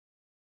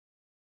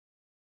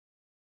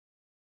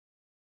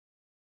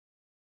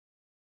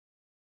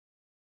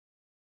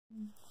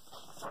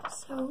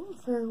So,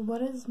 for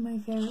what is my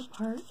favorite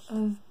part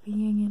of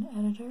being an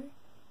editor?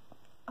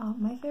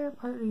 My favorite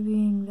part of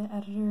being the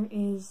editor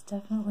is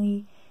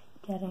definitely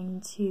getting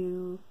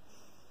to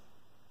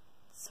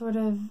sort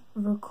of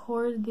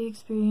record the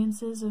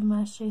experiences of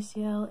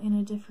MassJCL in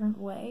a different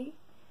way,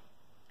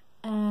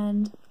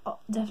 and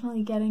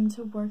definitely getting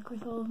to work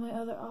with all of my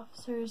other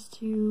officers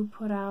to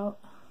put out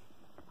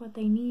what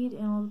they need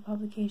in all the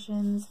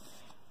publications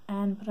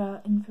and put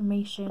out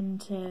information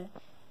to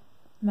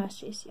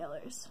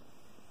MassJCLers.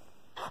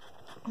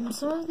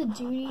 Some of the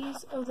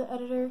duties of the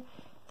editor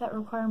that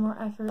require more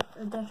effort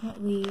are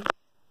definitely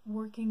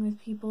working with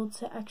people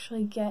to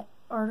actually get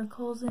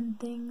articles and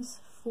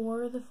things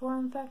for the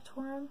Forum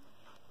Factorum,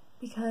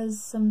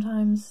 because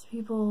sometimes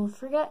people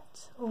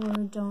forget or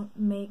don't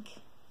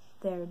make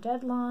their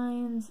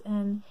deadlines,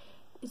 and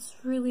it's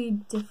really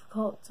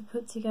difficult to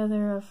put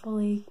together a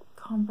fully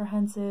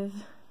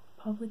comprehensive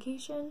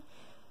publication.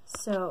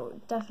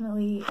 So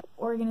definitely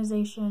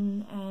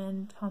organization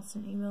and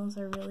constant emails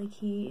are really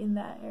key in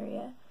that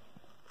area.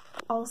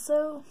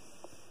 Also,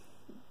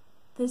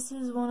 this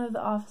is one of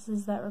the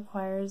offices that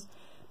requires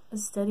a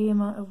steady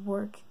amount of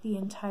work the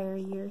entire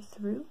year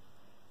through,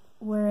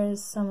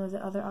 whereas some of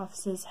the other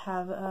offices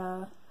have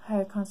a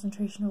higher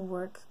concentration of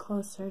work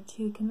closer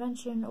to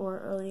convention or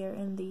earlier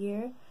in the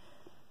year.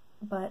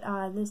 But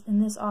in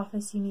this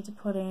office, you need to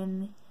put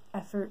in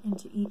effort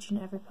into each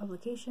and every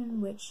publication,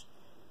 which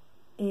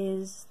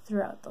is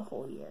throughout the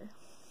whole year.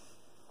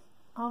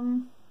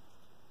 For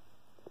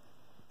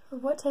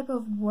what type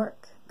of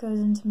work goes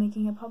into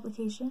making a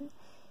publication?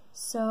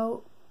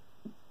 So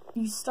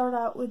you start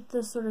out with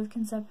the sort of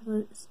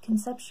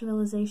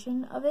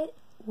conceptualization of it,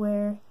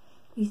 where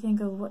you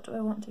think of what do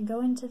I want to go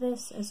into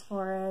this as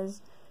far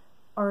as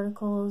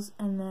articles,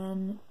 and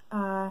then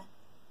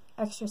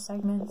extra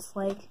segments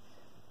like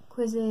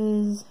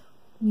quizzes,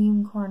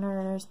 meme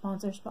corner,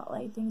 sponsor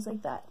spotlight, things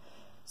like that.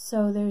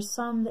 So there's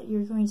some that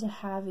you're going to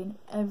have in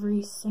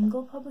every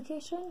single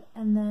publication,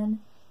 and then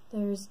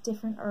there's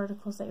different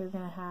articles that you're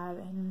going to have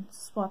and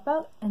swap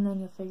out, and then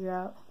you'll figure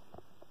out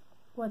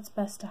what's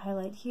best to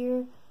highlight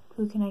here,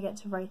 who can I get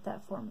to write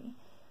that for me.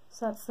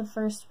 So that's the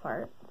first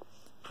part.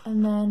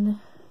 And then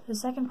the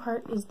second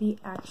part is the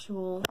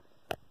actual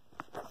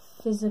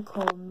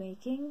physical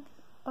making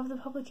of the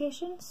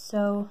publication.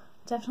 So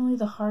definitely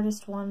the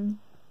hardest one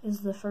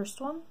is the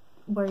first one,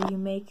 where you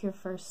make your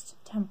first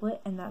template,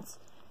 and that's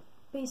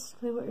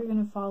basically what you're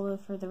going to follow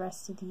for the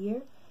rest of the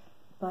year.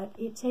 But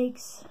it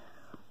takes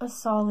a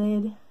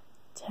solid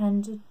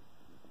 10 to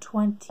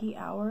 20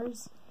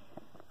 hours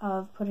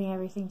of putting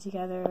everything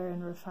together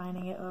and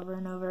refining it over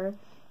and over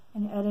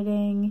and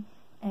editing.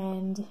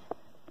 And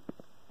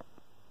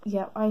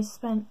yeah, I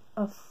spent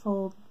a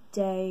full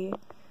day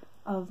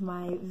of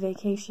my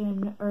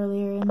vacation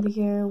earlier in the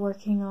year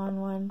working on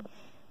one.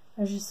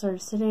 I was just sort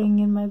of sitting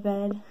in my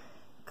bed,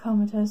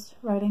 comatose,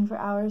 writing for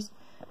hours.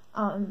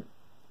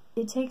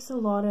 It takes a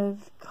lot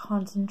of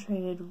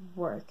concentrated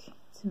work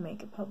to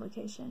make a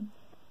publication.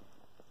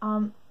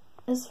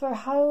 As for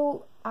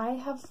how I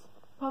have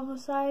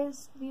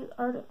publicized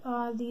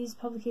these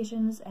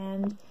publications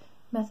and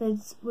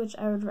methods which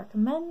I would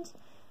recommend,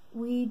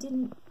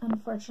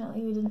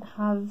 unfortunately we didn't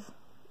have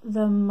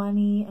the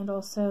money, and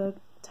also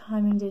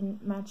timing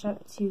didn't match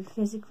up to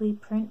physically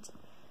print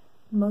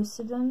most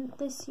of them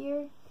this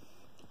year.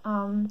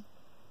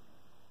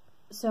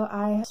 So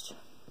I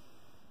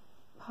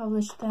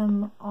published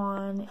them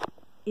on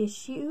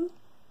Issuu.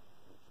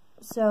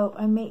 So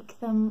I make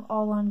them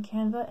all on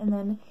Canva and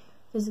then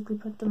physically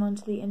put them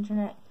onto the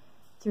internet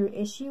through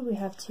Issuu. We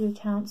have two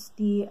accounts,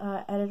 the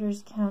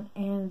editor's account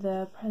and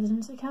the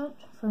president's account.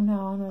 From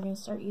now on, we're going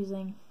to start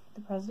using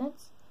the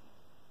president's.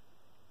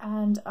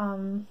 And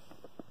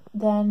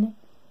then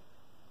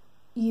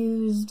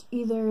used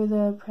either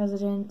the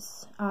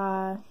president's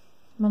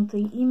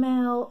monthly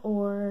email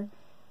or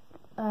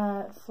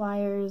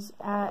flyers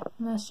at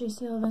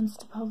MassJCL events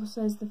to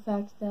publicize the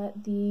fact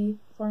that the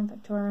Forum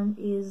Factorum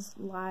is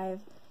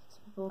live, so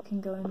people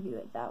can go and view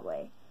it that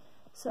way.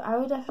 So I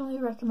would definitely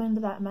recommend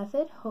that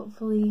method.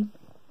 Hopefully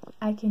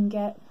I can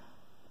get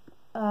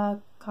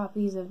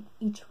copies of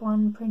each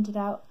one printed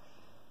out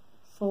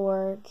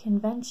for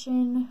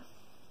convention.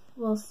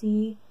 We'll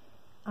see.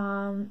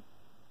 So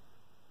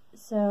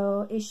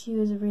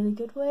Issuu is a really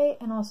good way,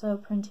 and also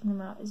printing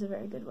them out is a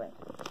very good way.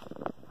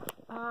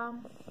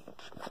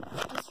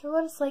 As for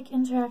what it's like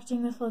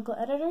interacting with local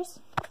editors,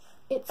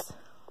 it's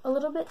a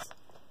little bit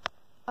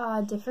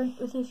different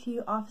with a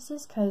few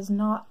offices, because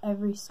not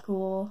every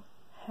school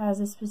has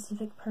a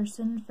specific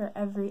person for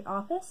every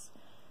office.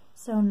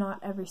 So not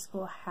every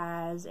school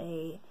has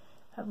a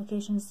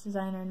publications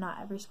designer, not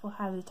every school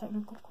has a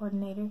technical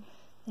coordinator,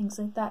 things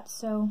like that.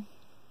 So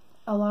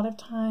a lot of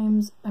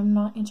times I'm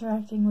not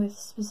interacting with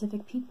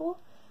specific people,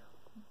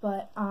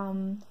 but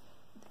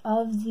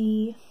of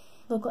the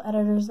local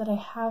editors that I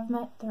have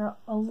met, there are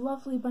a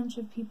lovely bunch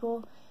of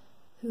people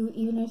who,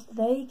 even if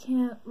they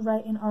can't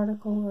write an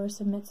article or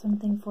submit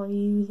something for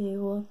you, they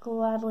will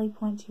gladly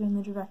point you in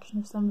the direction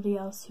of somebody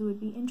else who would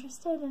be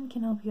interested and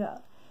can help you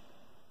out.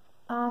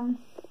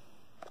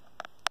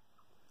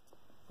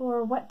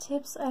 For what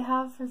tips I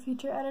have for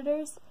future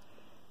editors,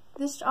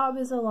 this job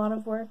is a lot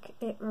of work.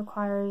 It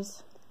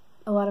requires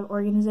a lot of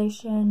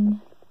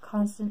organization,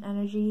 constant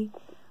energy.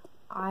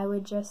 I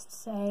would just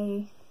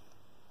say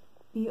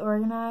be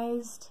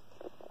organized.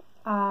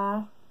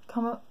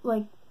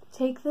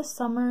 Take the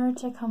summer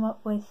to come up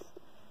with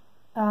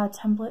a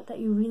template that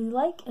you really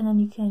like, and then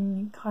you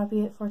can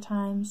copy it 4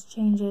 times,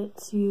 change it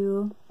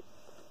to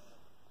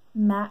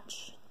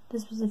match the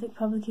specific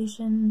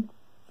publication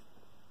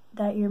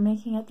that you're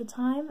making at the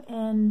time,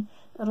 and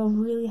that'll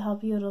really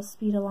help you. It'll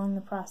speed along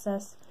the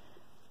process.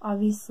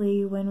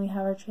 Obviously, when we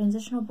have our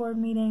transitional board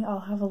meeting,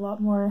 I'll have a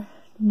lot more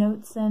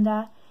notes and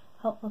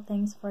helpful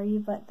things for you,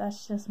 but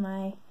that's just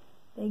my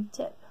big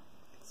tip.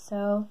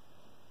 So,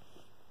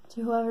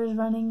 to whoever's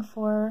running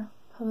for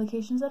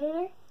publications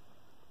editor,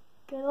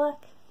 good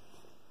luck.